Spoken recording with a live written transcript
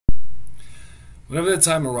Whenever the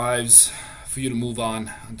time arrives for you to move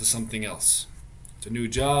on onto something else, it's a new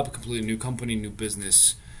job, a completely new company, new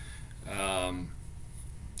business,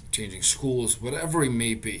 changing schools, whatever it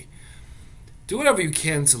may be, do whatever you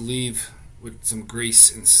can to leave with some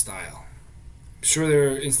grace and style. I'm sure there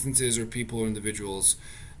are instances or people or individuals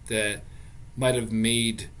that might have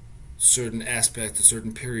made certain aspects or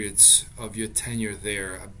certain periods of your tenure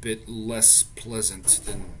there a bit less pleasant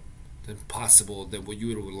than possible, than what you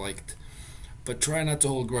would have liked. But try not to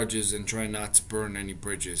hold grudges and try not to burn any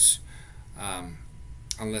bridges,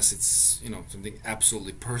 unless it's something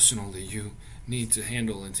absolutely personal that you need to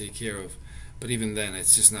handle and take care of. But even then,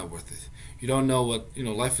 it's just not worth it. You don't know what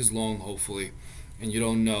life is long, hopefully, and you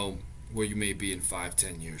don't know where you may be in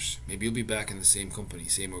 5-10 years. Maybe you'll be back in the same company,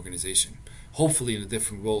 same organization, hopefully in a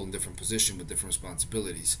different role, in different position, with different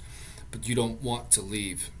responsibilities. But you don't want to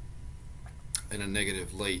leave in a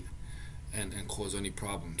negative light and cause any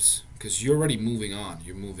problems, because you're already moving on.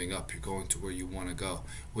 You're moving up. You're going to where you want to go,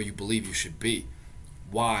 where you believe you should be.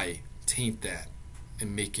 Why taint that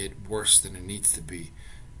and make it worse than it needs to be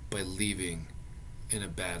by leaving in a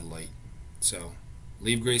bad light? So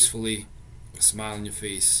leave gracefully, a smile on your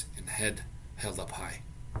face, and head held up high.